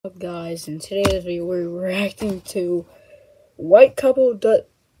Up, guys? In today's video, we're reacting to white couple that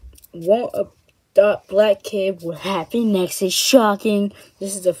won't adopt black kid with happy next is shocking.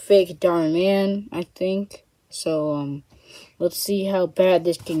 This is a fake darn man, I think. So, let's see how bad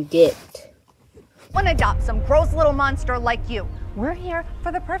this can get. Want to adopt some gross little monster like you. We're here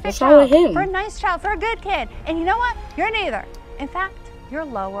for the perfect What's wrong with child, him? for a nice child, for a good kid. And you know what? You're neither. In fact, you're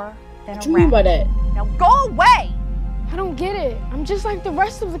lower than What a do you mean by rat. that? Now go away! I don't get it. I'm just like the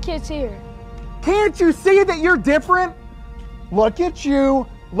rest of the kids here. Can't you see that you're different? Look at you,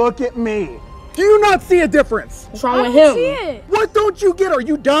 look at me. Do you not see a difference? What's wrong I with don't him? see it. What don't you get? Are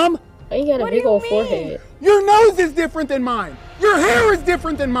you dumb? Oh, you got a What do big you old mean? forehead. Your nose is different than mine. Your hair is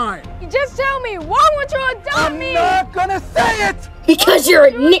different than mine. You just tell me, why won't you adopt I'm me? not gonna say it Because you're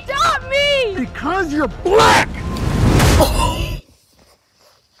a nick. Adopt me! because you're black.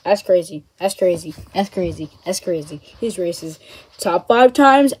 That's crazy. That's crazy. That's crazy. That's crazy. He's racist. Top 5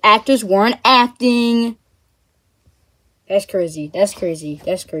 times actors weren't acting. That's crazy. That's crazy.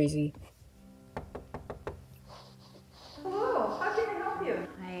 That's crazy. Hello, how can I help you?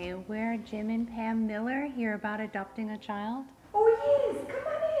 Hi, we're Jim and Pam Miller here about adopting a child. Oh yes, come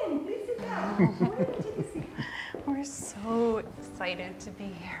on in. Please sit down. Why don't you take a seat? We're so excited to be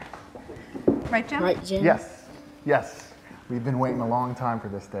here. Right, Jim? Right, Jim? Yes. We've been waiting a long time for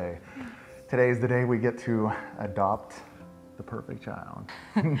this day. Today is the day we get to adopt the perfect child.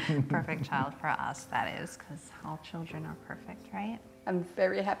 Perfect child for us, that is, because all children are perfect, right? I'm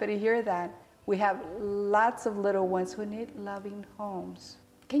very happy to hear that. We have lots of little ones who need loving homes.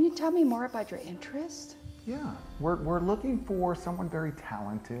 Can you tell me more about your interest? Yeah, we're looking for someone very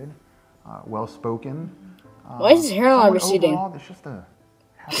talented, well-spoken. Why is his hairline someone receding? overall that's just a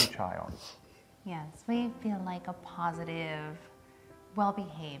happy child. Yes, we feel like a positive,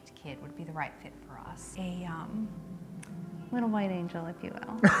 well-behaved kid would be the right fit for us. A little white angel, if you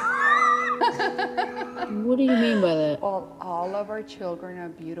will. What do you mean by that? Well, all of our children are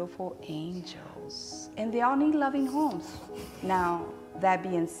beautiful angels, and they all need loving homes. Now, that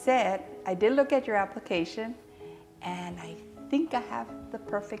being said, I did look at your application, and I think I have the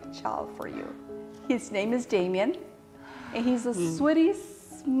perfect child for you. His name is Damien, and he's the sweetest,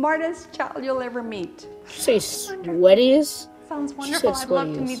 smartest child you'll ever meet. Say sweatiest? Sounds She wonderful. said I'd love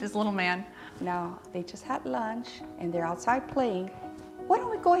to sweaties. meet this little man. Now, they just had lunch, and they're outside playing. Why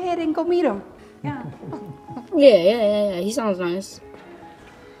don't we go ahead and go meet them? Yeah. Yeah. He sounds nice.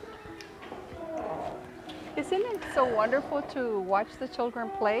 Isn't it so wonderful to watch the children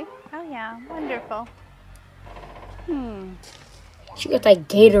play? Oh yeah, wonderful. She got that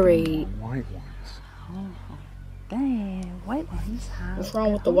Gatorade. White ones. The white ones have. What's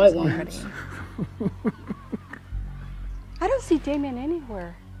wrong with the white ones? I don't see Damien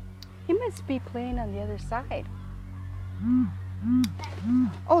anywhere. He must be playing on the other side.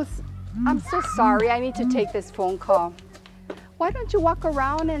 Oh, I'm so sorry. I need to take this phone call. Why don't you walk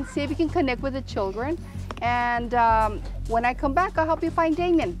around and see if you can connect with the children? And when I come back, I'll help you find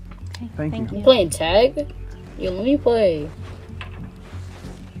Damien. Thank you. You playing tag? Yeah, let me play.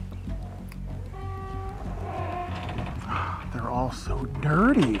 They're all so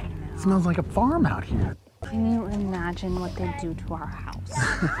dirty. It smells like a farm out here. Can you imagine what they do to our house?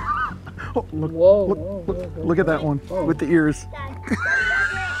 Oh, look, Whoa. look at that one with the ears.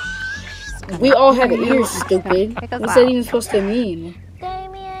 We all have ears, stupid. Kick us What's that out. even supposed to mean?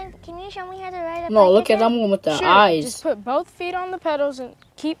 Damien, can you show me how to ride a No, bike look at again? that one with the Sure, eyes. just put both feet on the pedals and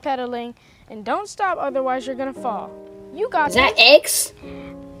keep pedaling. And don't stop, otherwise you're gonna fall. You got Is that this. X?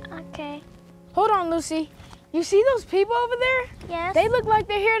 Okay. Hold on, Lucy. You see those people over there? Yes. They look like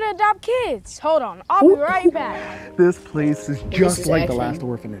they're here to adopt kids. Hold on, I'll be right back. This place is just is like the action. last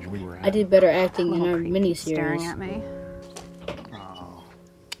orphanage we were at. I did better acting in our Staring at miniseries. me. Oh,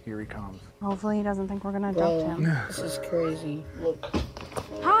 here he comes. Hopefully he doesn't think we're gonna adopt Bro, him. this is crazy. Look.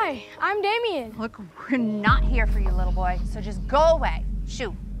 Hi, I'm Damien. Look, we're not here for you, little boy. So just go away.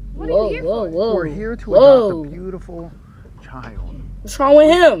 Shoot. What are you here for? Whoa. We're here to Whoa. adopt a beautiful child. What's wrong with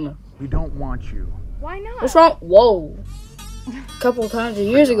him? We don't want you. Why not? What's wrong? Whoa. A couple of times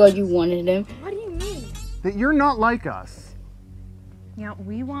years ago, you wanted him. What do you mean? That you're not like us. You know,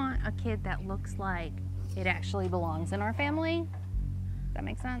 we want a kid that looks like it actually belongs in our family. That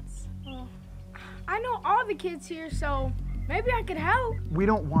makes sense? I know all the kids here, so maybe I could help. We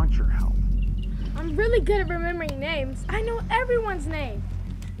don't want your help. I'm really good at remembering names. I know everyone's name.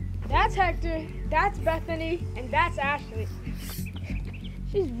 That's Hector, that's Bethany, and that's Ashley.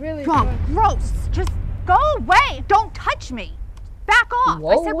 She's really Oh, good. gross. Just go away. Don't touch me. Back off.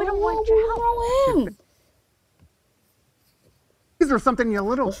 I said we don't want your help. What's wrong with him? These are something, you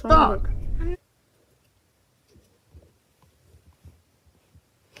little What's wrong with thug.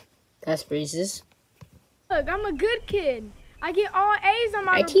 That's racist. Look, I'm a good kid. I get all A's on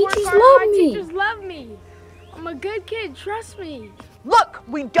my My report teachers card. love My me. teachers love me. I'm a good kid, trust me. Look,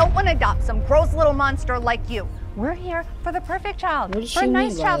 we don't want to adopt some gross little monster like you. We're here for the perfect child, What does for a she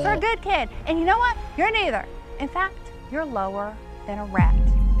nice mean by child, for a that? good kid. And you know what? You're neither. In fact, you're lower than a rat.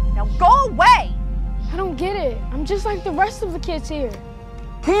 Now go away! I don't get it. I'm just like the rest of the kids here.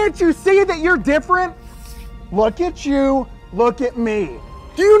 Can't you see that you're different? Look at you, look at me.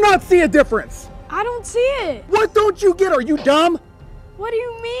 Do you not see a difference? I don't see it. What don't you get? Are you dumb? What do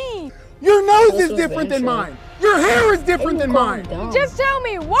you mean? Your nose That's is different than eventually. mine. Your hair is different than Calm mine. down. Just tell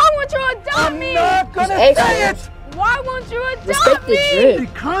me, why won't you adopt I'm me? not gonna Just say extra. it Why won't you adopt Respect the me? drip.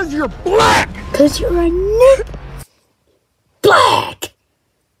 because you're black. Cause you're a nip. Black.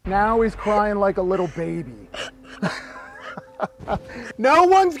 Now he's crying like a little baby. No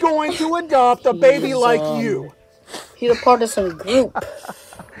one's going to adopt a baby like you. He's a part of some group.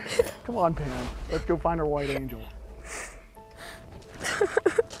 Come on, Pam. Let's go find our white angel.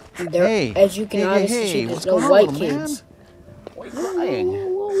 There, Hey, as you can hey, obviously hey, see, there's what's no going on, white little man? kids. Why are you crying?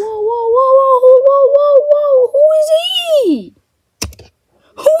 Whoa! Who is he?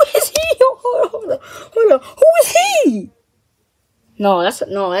 Who is he? Hold on. Who is he? No,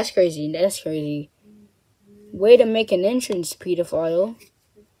 that's crazy. That's crazy. Way to make an entrance, pedophile.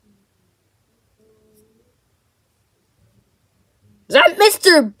 Is that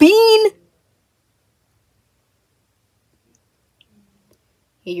Mr. Bean?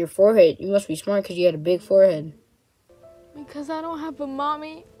 Hey, your forehead. You must be smart because you had a big forehead. Because I don't have a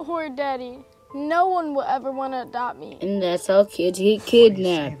mommy or a daddy. No one will ever want to adopt me. And that's how kids get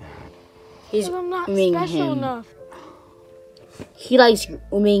kidnapped. He's Because I'm not grooming special him. enough. He likes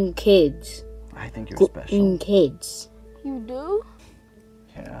grooming kids. I think you're Grooming special. kids. You do?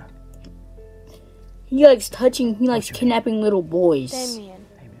 Yeah. He likes kidnapping little boys. Damien.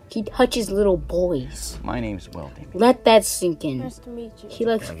 He touches little boys. My name's Will, Damien. Let that sink in. Nice to meet you. He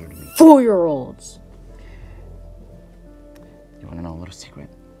likes 4-year-olds. You want to know a little secret?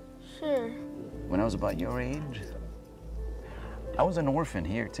 Sure. When I was about your age, I was an orphan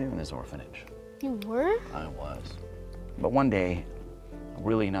here too in this orphanage. You were? I was. But one day, a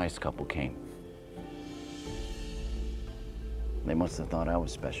really nice couple came. They must have thought I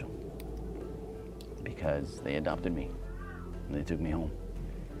was special because they adopted me and they took me home.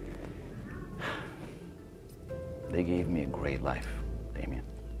 They gave me a great life, Damien.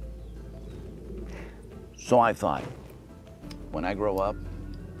 So I thought, when I grow up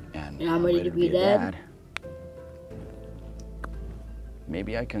and I'm ready to be a dad,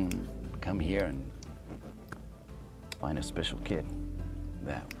 maybe I can come here and find a special kid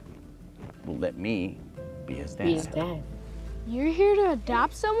that will let me be his dad. Be his dad. You're here to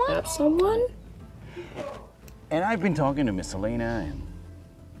adopt someone? Adopt someone? And I've been talking to Miss Elena and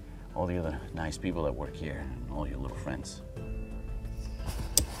all the other nice people that work here and all your little friends.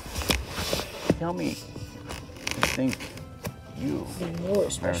 Tell me, I think you You're are a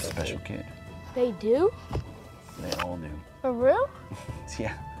very special kid. They do? They all do. For real?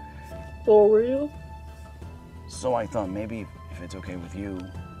 Yeah. For real? So I thought maybe if it's okay with you,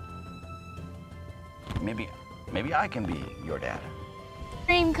 maybe I can be your dad.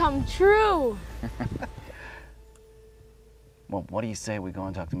 Dream come true. Well, what do you say we go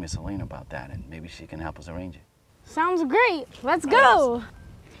and talk to Miss Elena about that and maybe she can help us arrange it? Sounds great. Let's go.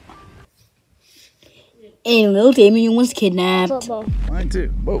 And little Damien was kidnapped. Football. Mine too.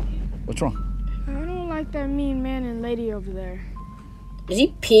 Whoa, what's wrong? I don't like that mean man and lady over there. Is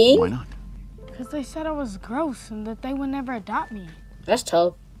he peeing? Why not? Because they said I was gross and that they would never adopt me. That's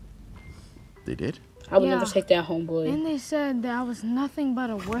tough. They did? I would Yeah. never take that homeboy. And they said that I was nothing but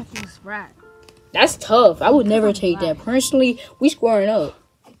a worthless rat. That's tough. I would never take that. Personally, we squaring up.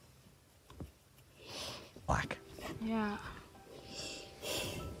 Black. Yeah.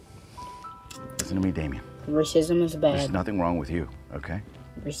 Listen to me, Damien. Racism is There's bad. nothing wrong with you, okay?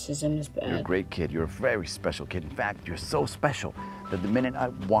 Racism is You're a bad. great kid. You're a very special kid. In fact, you're so special that the minute I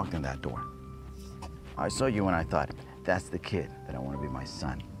walked in that door, I saw you and I thought, that's the kid that I want to be my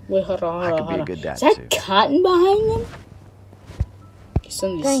son. Wait, hold on, I hold could on, be a hold good on. dad, Is that too. cotton behind them?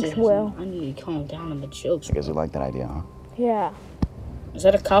 Thanks, Will. I need to calm down on the jokes. You guys would like that idea, huh? Yeah. Is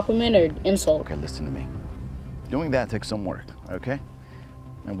that a compliment or insult? Okay, listen to me. Doing that takes some work, okay?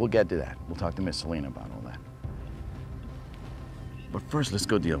 And we'll get to that. We'll talk to Miss Selena about all that. But first, let's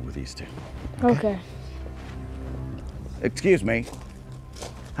go deal with these two. Okay. Excuse me.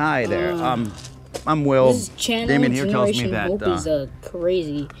 Hi there. I'm Will. This channel Damien here tells me Generation that Hope is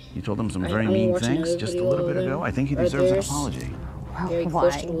crazy. you told him some I very only mean watched things another just a video little of bit them. ago. I think he Are deserves an theirs- apology. Very Why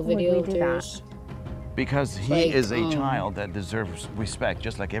close to the would video we of do theirs. Because he Like, is a child that deserves respect,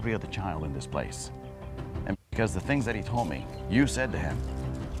 just like every other child in this place. And because the things that he told me, you said to him,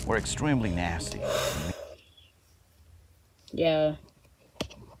 were extremely nasty. Yeah.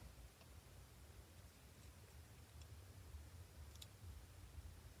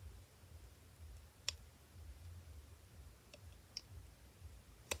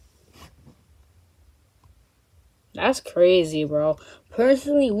 That's crazy, bro.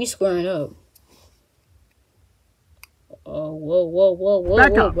 Personally, we squaring up. Oh, whoa,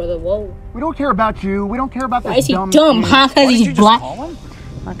 Back up. brother, whoa. We don't care about you. We don't care about Why this is he dumb dumb, kid. huh? Because Why did he's you just black. call him?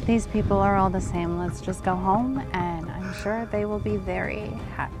 Look, these people are all the same. Let's just go home, and I'm sure they will be very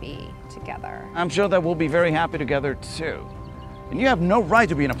happy together. I'm sure that we'll be very happy together too. And you have no right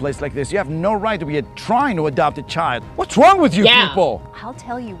to be in a place like this. You have no right to be trying to adopt a child. What's wrong with you Yeah. people? I'll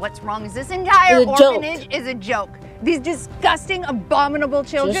tell you what's wrong is this entire It's a joke. orphanage is a joke. These disgusting, abominable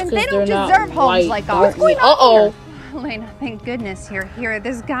children, Just 'cause they don't they're not deserve homes white, like don't ours. mean- Uh-oh. Elena, thank goodness you're here.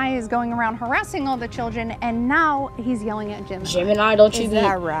 This guy is going around harassing all the children, and now he's yelling at Jim. Gemini, don't you Is be.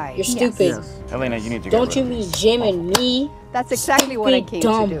 that right? You're Yes. stupid. Yes. Elena, you need to Don't get you rid of mean this. Jim and me? That's exactly what I Stupid came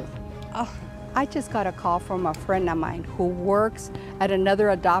dumb. to do. Oh, I just got a call from a friend of mine who works at another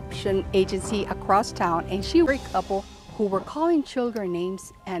adoption agency across town, and she was a couple who were calling children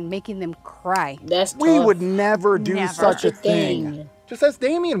names and making them cry. That's We tough. would never do Never. such a That's the thing. thing. Just as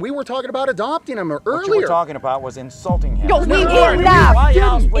Damien, we were talking about adopting him What you were earlier. talking about was insulting him. No, Why enough,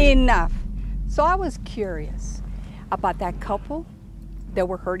 else would- enough. So I was curious about that couple that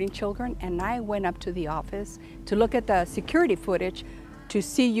were hurting children, and I went up to the office to look at the security footage to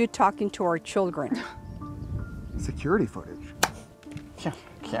see you talking to our children. Security footage.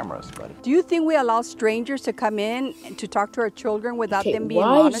 Cameras, buddy. Do you think we allow strangers to come in and to talk to our children without Okay, them being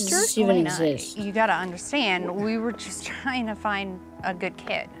why does monitored? this even Elena, exist? you gotta understand, we were just trying to find a good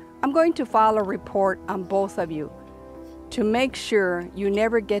kid. I'm going to file a report on both of you to make sure you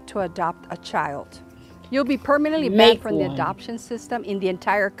never get to adopt a child. You'll be permanently banned Make from the one. adoption system in the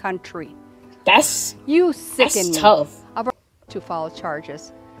entire country. That's You sicken me. tough. I've to file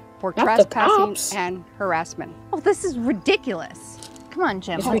charges for Not the trespassing cops. and harassment. Oh, this is ridiculous. Come on,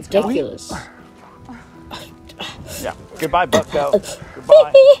 Jim. It's let's go. ridiculous. Yeah. Goodbye, Bucko.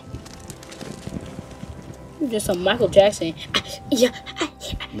 Goodbye. You're just a Michael Jackson. Yeah.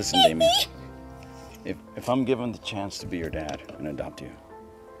 Listen, Damien. If I'm given the chance to be your dad and adopt you,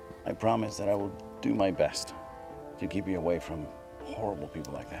 I promise that I will do my best to keep you away from horrible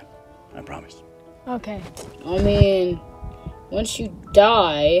people like that. I promise. Okay. I mean, once you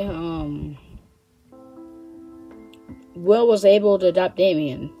die, Will was able to adopt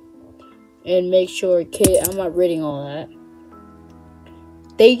Damien and make sure kid. I'm not reading all that.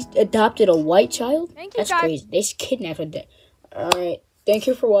 They adopted a white child. Thank you, That's guys. crazy. They just kidnapped a. All right. Thank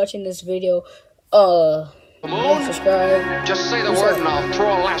you for watching this video. Like, subscribe. Just say the word and I'll throw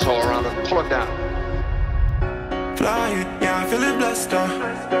a lasso around and pull it down. Flying, yeah, I feel it blessed,